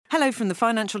Hello from the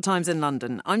Financial Times in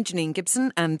London. I'm Janine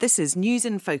Gibson, and this is News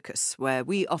in Focus, where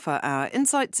we offer our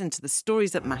insights into the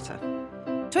stories that matter.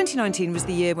 2019 was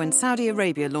the year when Saudi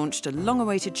Arabia launched a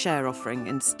long-awaited share offering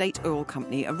in state oil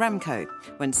company Aramco,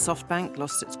 when SoftBank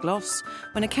lost its gloss,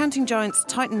 when accounting giants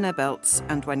tightened their belts,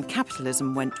 and when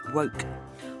capitalism went woke.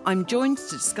 I'm joined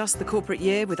to discuss the corporate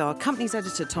year with our company's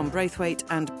editor Tom Braithwaite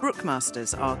and Brooke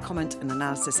Masters, our comment and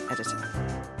analysis editor.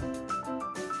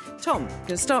 Tom, I'm going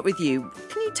to start with you.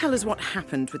 Can you tell us what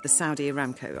happened with the Saudi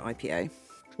Aramco IPO?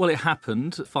 Well, it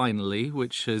happened, finally,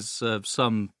 which is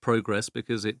some progress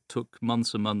because it took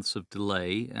months and months of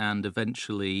delay, and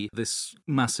eventually this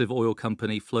massive oil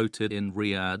company floated in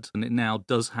Riyadh, and it now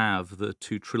does have the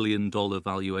 $2 trillion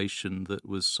valuation that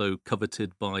was so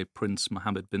coveted by Prince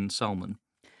Mohammed bin Salman.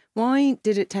 Why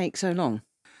did it take so long?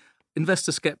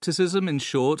 Investor skepticism, in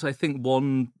short. I think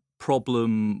one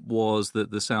problem was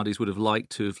that the Saudis would have liked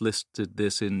to have listed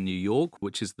this in New York,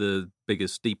 which is the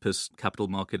biggest, deepest capital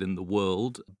market in the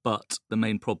world. But the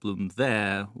main problem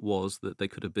there was that they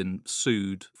could have been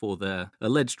sued for their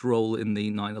alleged role in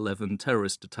the 9/11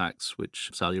 terrorist attacks,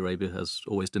 which Saudi Arabia has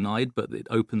always denied, but it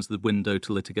opens the window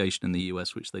to litigation in the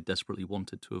US, which they desperately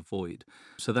wanted to avoid.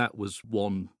 So that was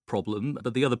one problem.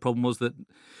 But the other problem was that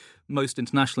most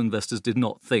international investors did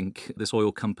not think this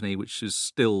oil company, which is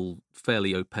still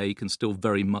fairly opaque and still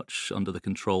very much under the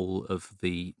control of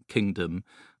the kingdom,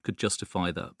 could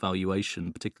justify that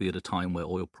valuation, particularly at a time where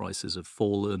oil prices have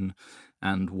fallen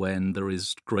and when there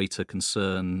is greater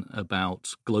concern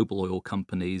about global oil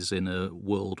companies in a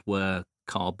world where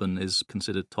carbon is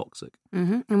considered toxic.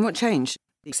 Mm-hmm. And what changed?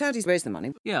 The Saudis raised the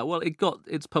money. Yeah, well, it got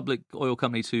its public oil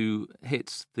company to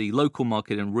hit the local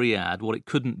market in Riyadh. What it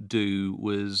couldn't do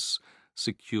was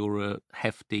secure a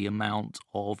hefty amount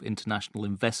of international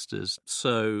investors.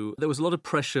 So there was a lot of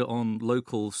pressure on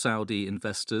local Saudi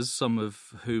investors, some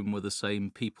of whom were the same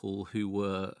people who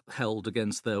were held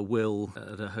against their will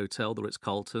at a hotel, the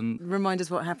Ritz-Carlton. Remind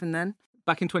us what happened then.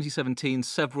 Back in 2017,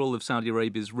 several of Saudi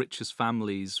Arabia's richest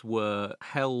families were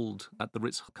held at the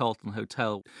Ritz-Carlton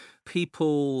Hotel.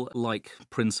 People like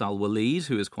Prince Al Walid,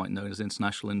 who is quite known as an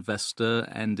international investor,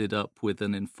 ended up with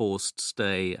an enforced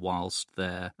stay whilst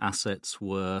their assets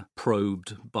were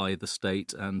probed by the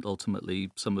state, and ultimately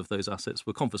some of those assets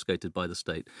were confiscated by the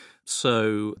state.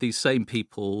 So these same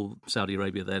people, Saudi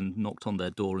Arabia then knocked on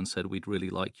their door and said, "We'd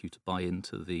really like you to buy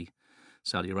into the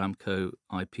Saudi Aramco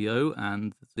IPO,"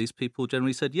 and these people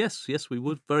generally said, yes, we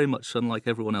would, very much unlike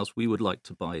everyone else, we would like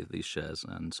to buy these shares.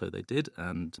 And so they did,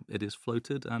 and it is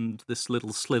floated, and this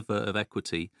little sliver of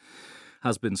equity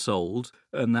has been sold,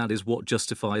 and that is what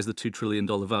justifies the $2 trillion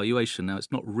valuation. Now,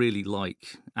 it's not really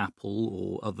like Apple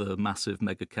or other massive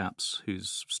mega caps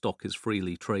whose stock is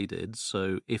freely traded,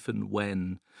 so if and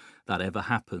when that ever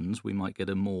happens, we might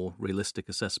get a more realistic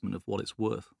assessment of what it's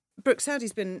worth. Brooke,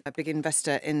 Saudi's been a big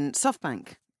investor in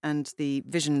SoftBank and the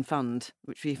Vision Fund,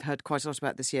 which we've heard quite a lot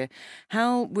about this year.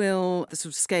 How will the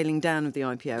sort of scaling down of the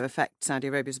IPO affect Saudi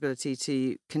Arabia's ability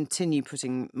to continue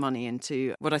putting money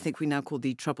into what I think we now call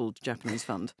the troubled Japanese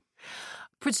fund?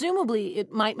 Presumably,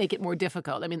 it might make it more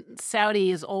difficult. I mean, Saudi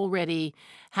is already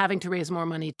having to raise more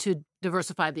money to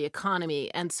diversify the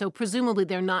economy, and so presumably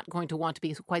they're not going to want to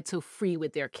be quite so free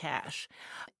with their cash.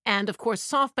 And, of course,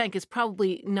 SoftBank is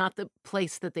probably not the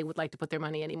place that they would like to put their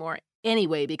money anymore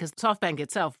anyway, because SoftBank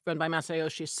itself, run by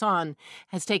Masayoshi Son,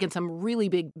 has taken some really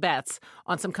big bets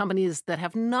on some companies that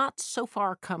have not so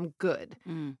far come good.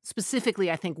 Specifically,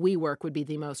 I think WeWork would be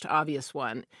the most obvious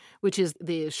one, which is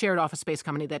the shared office space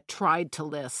company that tried to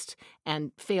list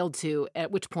and failed to,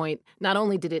 at which point not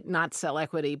only did it not sell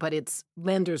equity, but its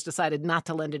lenders decided not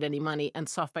to lend it any money, and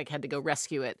SoftBank had to go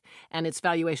rescue it. And its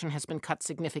valuation has been cut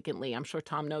significantly. I'm sure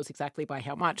Tom knows exactly by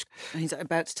how much. He's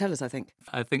about to tell us, I think.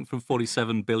 I think from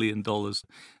 $47 billion.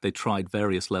 They tried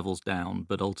various levels down,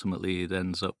 but ultimately it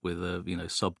ends up with a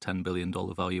sub $10 billion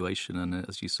valuation. And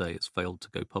as you say, it's failed to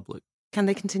go public. Can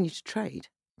they continue to trade?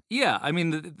 Yeah, I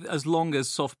mean, as long as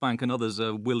SoftBank and others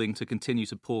are willing to continue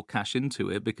to pour cash into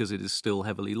it, because it is still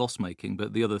heavily loss-making.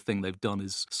 But the other thing they've done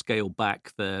is scale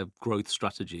back their growth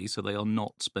strategy, so they are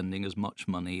not spending as much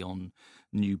money on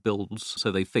new builds. So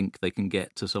they think they can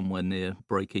get to somewhere near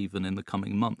break-even in the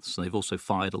coming months. They've also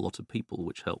fired a lot of people,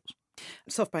 which helps.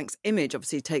 SoftBank's image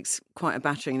obviously takes quite a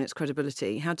battering in its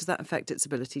credibility. How does that affect its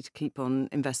ability to keep on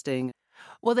investing?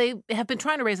 Well, they have been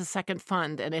trying to raise a second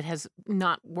fund, and it has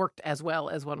not worked as well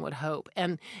as one would hope.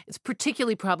 And it's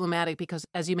particularly problematic because,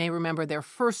 as you may remember, their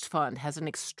first fund has an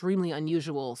extremely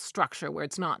unusual structure where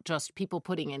it's not just people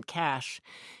putting in cash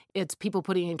It's people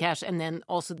putting in cash, and then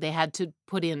also they had to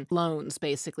put in loans,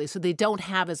 basically. So they don't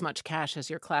have as much cash as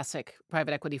your classic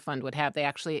private equity fund would have. They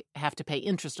actually have to pay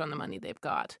interest on the money they've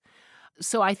got.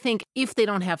 So I think if they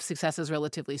don't have successes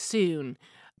relatively soon,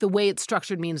 the way it's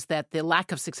structured means that the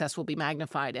lack of success will be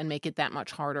magnified and make it that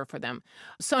much harder for them.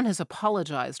 Son has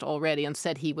apologized already and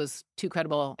said he was too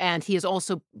credible. And he has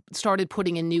also started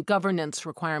putting in new governance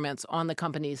requirements on the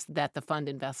companies that the fund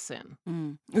invests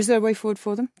in. Is there a way forward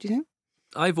for them, do you think?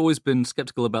 I've always been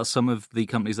skeptical about some of the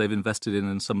companies they've invested in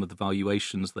and some of the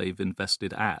valuations they've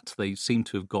invested at. They seem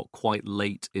to have got quite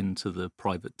late into the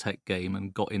private tech game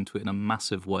and got into it in a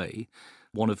massive way.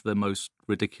 One of the most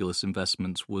ridiculous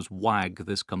investments was Wag,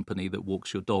 this company that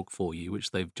walks your dog for you,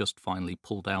 which they've just finally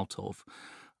pulled out of.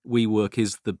 WeWork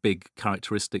is the big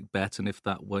characteristic bet, and if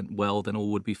that went well, then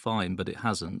all would be fine, but it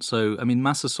hasn't. So, I mean,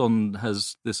 Massason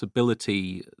has this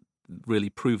ability really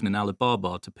proven in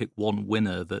Alibaba to pick one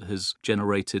winner that has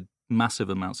generated massive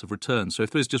amounts of return. So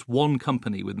if there's just one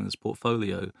company within this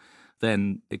portfolio,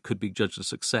 then it could be judged a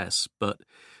success. But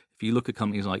if you look at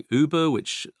companies like Uber,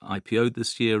 which IPO'd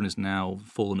this year and is now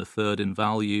fallen a third in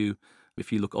value,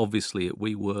 if you look obviously at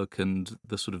WeWork and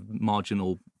the sort of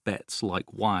marginal bets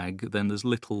like Wag, then there's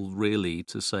little really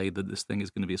to say that this thing is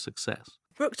going to be a success.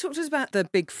 Brooke, talk to us about the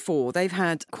big four. They've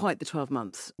had quite the 12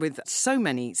 months with so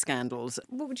many scandals.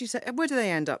 What would you say? Where do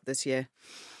they end up this year?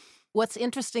 What's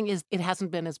interesting is it hasn't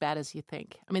been as bad as you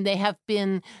think. I mean, they have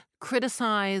been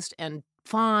criticized and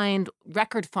fined,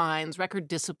 record fines, record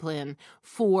discipline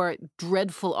for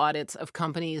dreadful audits of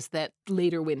companies that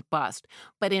later went bust.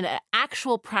 But in an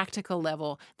actual practical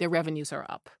level, their revenues are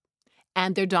up.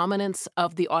 And their dominance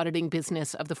of the auditing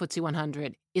business of the FTSE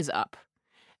 100 is up.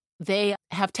 They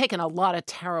have taken a lot of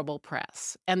terrible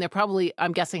press, and they're probably,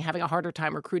 I'm guessing, having a harder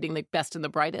time recruiting the best and the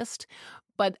brightest,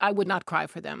 but I would not cry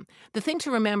for them. The thing to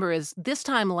remember is this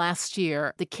time last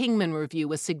year, the Kingman Review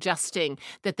was suggesting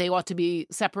that they ought to be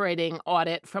separating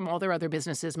audit from all their other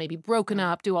businesses, maybe broken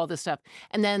up, do all this stuff.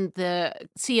 And then the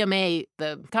CMA,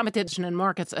 the Competition and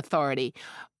Markets Authority,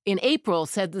 in April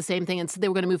said the same thing and said they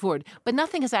were going to move forward. But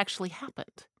nothing has actually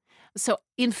happened. So,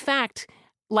 in fact,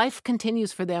 life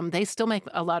continues for them. They still make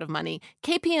a lot of money.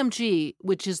 KPMG,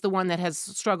 which is the one that has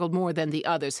struggled more than the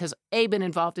others, has been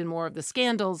involved in more of the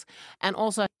scandals, and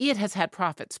also it has had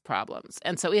profits problems.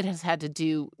 And so it has had to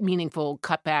do meaningful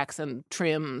cutbacks and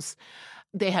trims.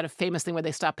 They had a famous thing where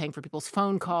they stopped paying for people's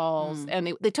phone calls,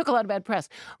 and they took a lot of bad press.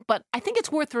 But I think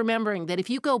it's worth remembering that if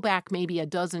you go back maybe a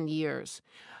dozen years,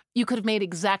 you could have made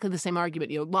exactly the same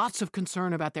argument. Lots of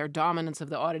concern about their dominance of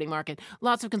the auditing market,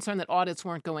 lots of concern that audits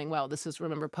weren't going well. This is,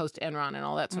 remember, post-Enron and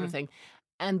all that sort of thing.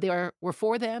 And there were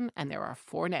four then, and there are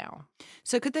four now.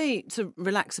 So could they sort of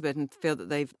relax a bit and feel that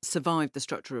they've survived the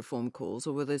structural reform calls,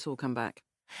 or will this all come back?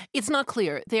 It's not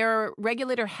clear. Their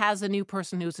regulator has a new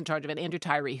person who's in charge of it, Andrew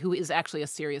Tyree, who is actually a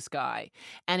serious guy.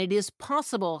 And it is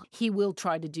possible he will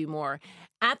try to do more.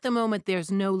 At the moment, there's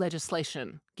no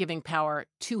legislation giving power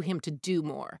to him to do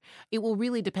more. It will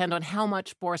really depend on how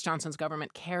much Boris Johnson's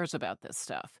government cares about this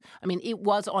stuff. I mean, it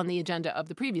was on the agenda of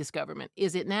the previous government.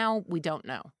 Is it now? We don't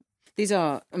know. These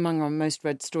are among our most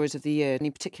read stories of the year.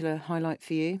 Any particular highlight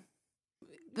for you?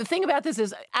 The thing about this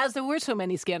is, as there were so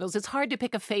many scandals, it's hard to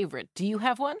pick a favorite. Do you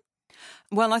have one?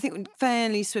 Well, I think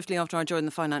fairly swiftly after I joined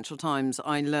the Financial Times,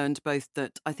 I learned both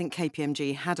that I think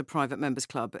KPMG had a private members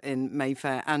club in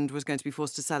Mayfair and was going to be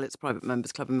forced to sell its private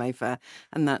members club in Mayfair.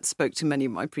 And that spoke to many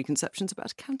of my preconceptions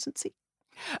about accountancy.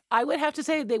 I would have to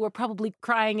say they were probably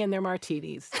crying in their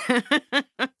martinis.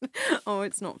 Oh,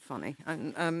 it's not funny.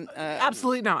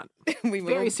 Absolutely not.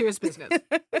 Very serious business.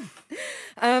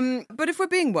 But if we're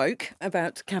being woke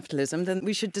about capitalism, then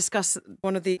we should discuss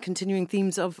one of the continuing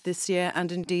themes of this year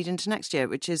and indeed into next year,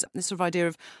 which is this sort of idea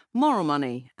of moral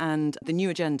money and the new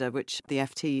agenda which the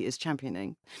FT is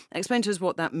championing. Explain to us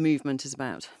what that movement is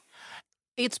about.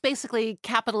 It's basically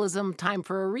capitalism, time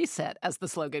for a reset, as the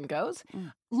slogan goes.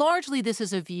 Largely, this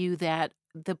is a view that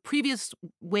the previous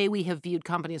way we have viewed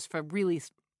companies for really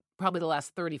probably the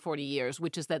last 30, 40 years,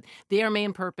 which is that their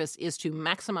main purpose is to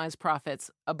maximize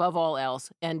profits above all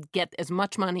else and get as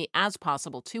much money as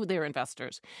possible to their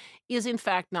investors, is in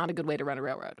fact not a good way to run a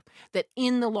railroad. That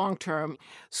in the long term,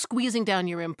 squeezing down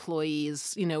your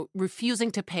employees, refusing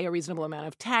to pay a reasonable amount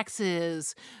of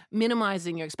taxes,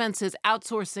 minimizing your expenses,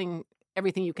 outsourcing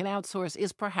everything you can outsource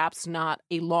is perhaps not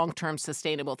a long-term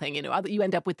sustainable thing. You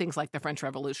end up with things like the French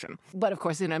Revolution, but of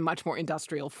course in a much more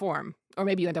industrial form. Or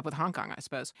maybe you end up with Hong Kong, I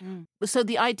suppose. So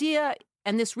the idea,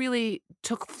 and this really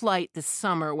took flight this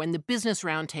summer when the Business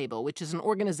Roundtable, which is an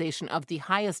organization of the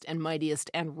highest and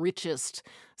mightiest and richest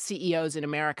CEOs in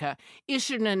America,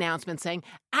 issued an announcement saying,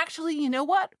 actually, you know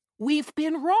what? we've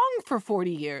been wrong for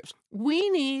 40 years. We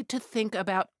need to think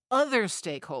about other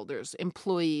stakeholders,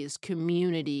 employees,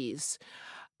 communities,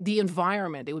 the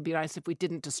environment. It would be nice if we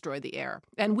didn't destroy the air.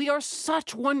 And we are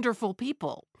such wonderful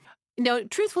people. Now,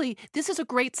 truthfully, this is a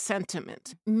great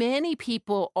sentiment. Many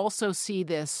people also see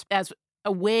this as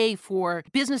a way for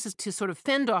businesses to sort of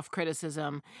fend off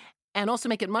criticism and also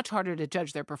make it much harder to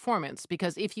judge their performance.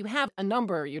 Because if you have a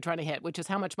number you're trying to hit, which is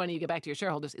how much money you get back to your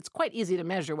shareholders, it's quite easy to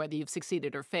measure whether you've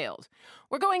succeeded or failed.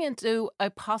 We're going into a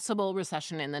possible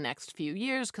recession in the next few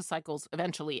years because cycles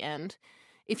eventually end.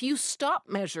 If you stop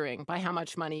measuring by how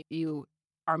much money you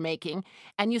are making,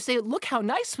 and you say, look how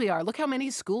nice we are, look how many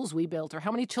schools we built, or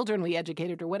how many children we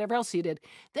educated, or whatever else you did,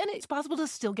 then it's possible to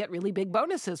still get really big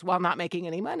bonuses while not making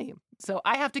any money. So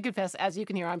I have to confess, as you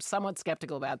can hear, I'm somewhat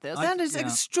skeptical about this. That is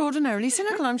extraordinarily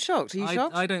cynical. I'm shocked. Are you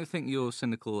shocked? I don't think your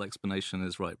cynical explanation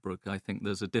is right, Brooke. I think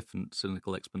there's a different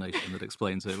cynical explanation that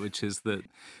explains it, which is that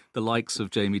the likes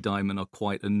of Jamie Dimon are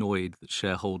quite annoyed that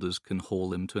shareholders can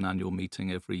haul him to an annual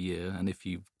meeting every year. And if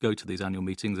you go to these annual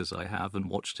meetings, as I have, and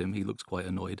watched him, he looks quite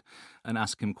annoyed, and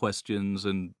ask him questions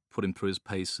and put him through his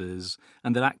paces,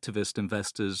 and that activist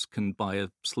investors can buy a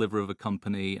sliver of a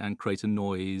company and create a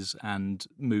noise and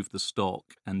move the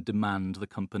stock and demand the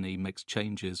company makes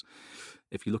changes.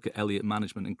 If you look at Elliott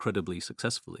Management incredibly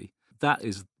successfully, that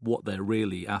is what they're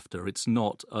really after. It's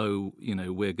not,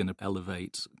 we're going to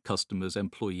elevate customers,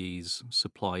 employees,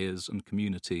 suppliers and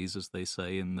communities, as they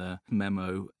say in the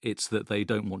memo. It's that they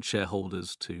don't want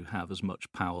shareholders to have as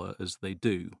much power as they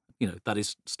do. That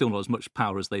is still not as much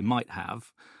power as they might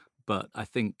have. But I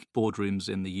think boardrooms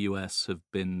in the US have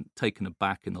been taken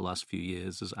aback in the last few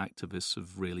years as activists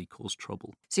have really caused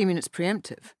trouble. So you mean it's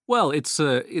preemptive? Well, it's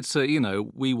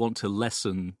we want to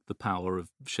lessen the power of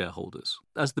shareholders.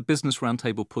 As the Business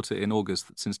Roundtable put it in August,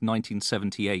 since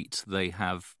 1978, they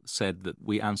have said that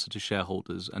we answer to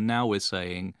shareholders. And now we're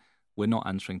saying we're not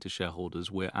answering to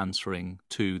shareholders. We're answering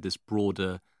to this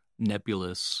broader,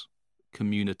 nebulous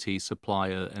community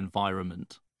supplier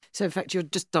environment. So, in fact, you're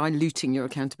just diluting your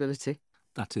accountability.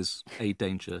 That is a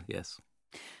danger, yes.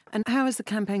 And how has the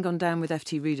campaign gone down with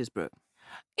FT readers, Brooke?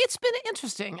 It's been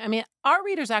interesting. I mean, our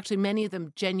readers actually, many of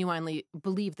them genuinely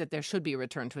believe that there should be a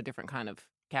return to a different kind of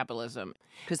capitalism.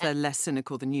 Because they're less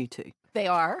cynical than you two. They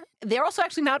are. They're also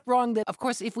actually not wrong that, of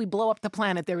course, if we blow up the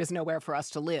planet, there is nowhere for us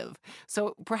to live.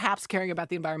 So perhaps caring about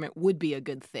the environment would be a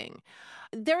good thing.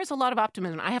 There is a lot of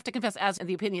optimism. I have to confess, as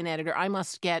the opinion editor, I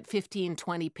must get 15,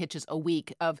 20 pitches a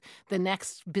week of the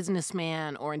next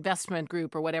businessman or investment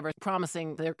group or whatever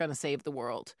promising they're going to save the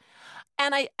world.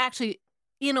 And I actually,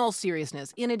 in all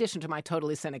seriousness, in addition to my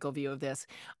totally cynical view of this,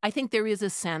 I think there is a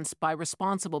sense by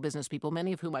responsible business people,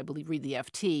 many of whom I believe read the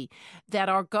FT, that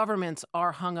our governments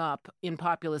are hung up in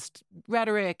populist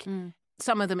rhetoric,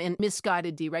 some of them in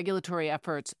misguided deregulatory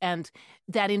efforts, and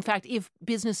that, in fact, if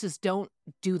businesses don't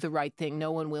do the right thing,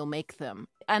 no one will make them.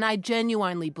 And I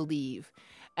genuinely believe,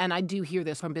 and I do hear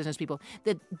this from business people,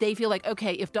 that they feel like,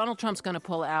 okay, if Donald Trump's going to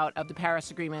pull out of the Paris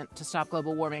Agreement to stop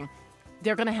global warming,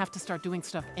 they're going to have to start doing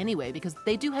stuff anyway, because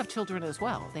they do have children as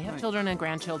well. They have children and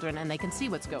grandchildren, and they can see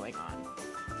what's going on.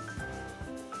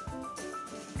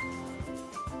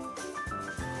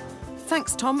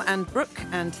 Thanks, Tom and Brooke,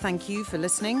 and thank you for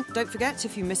listening. Don't forget,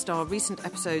 if you missed our recent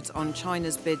episodes on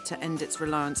China's bid to end its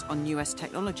reliance on US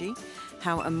technology,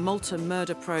 how a Malta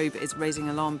murder probe is raising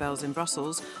alarm bells in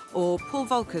Brussels, or Paul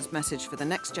Volcker's message for the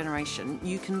next generation,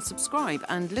 you can subscribe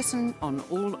and listen on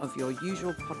all of your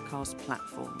usual podcast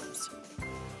platforms.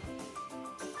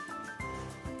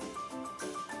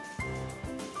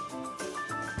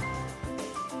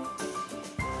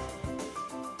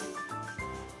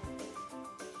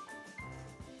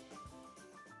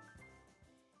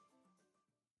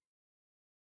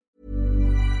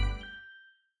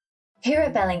 Here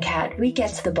at Bellingcat, we get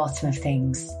to the bottom of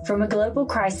things. From a global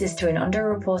crisis to an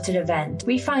underreported event,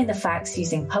 we find the facts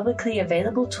using publicly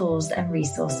available tools and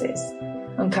resources,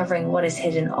 uncovering what is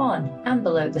hidden on and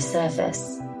below the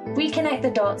surface. We connect the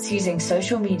dots using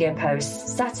social media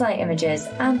posts, satellite images,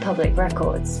 and public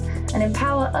records, and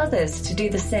empower others to do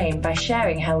the same by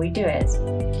sharing how we do it.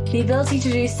 The ability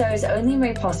to do so is only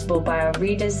made possible by our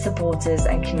readers, supporters,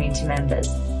 and community members.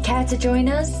 Care to join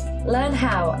us? Learn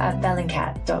how at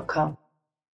bellingcat.com.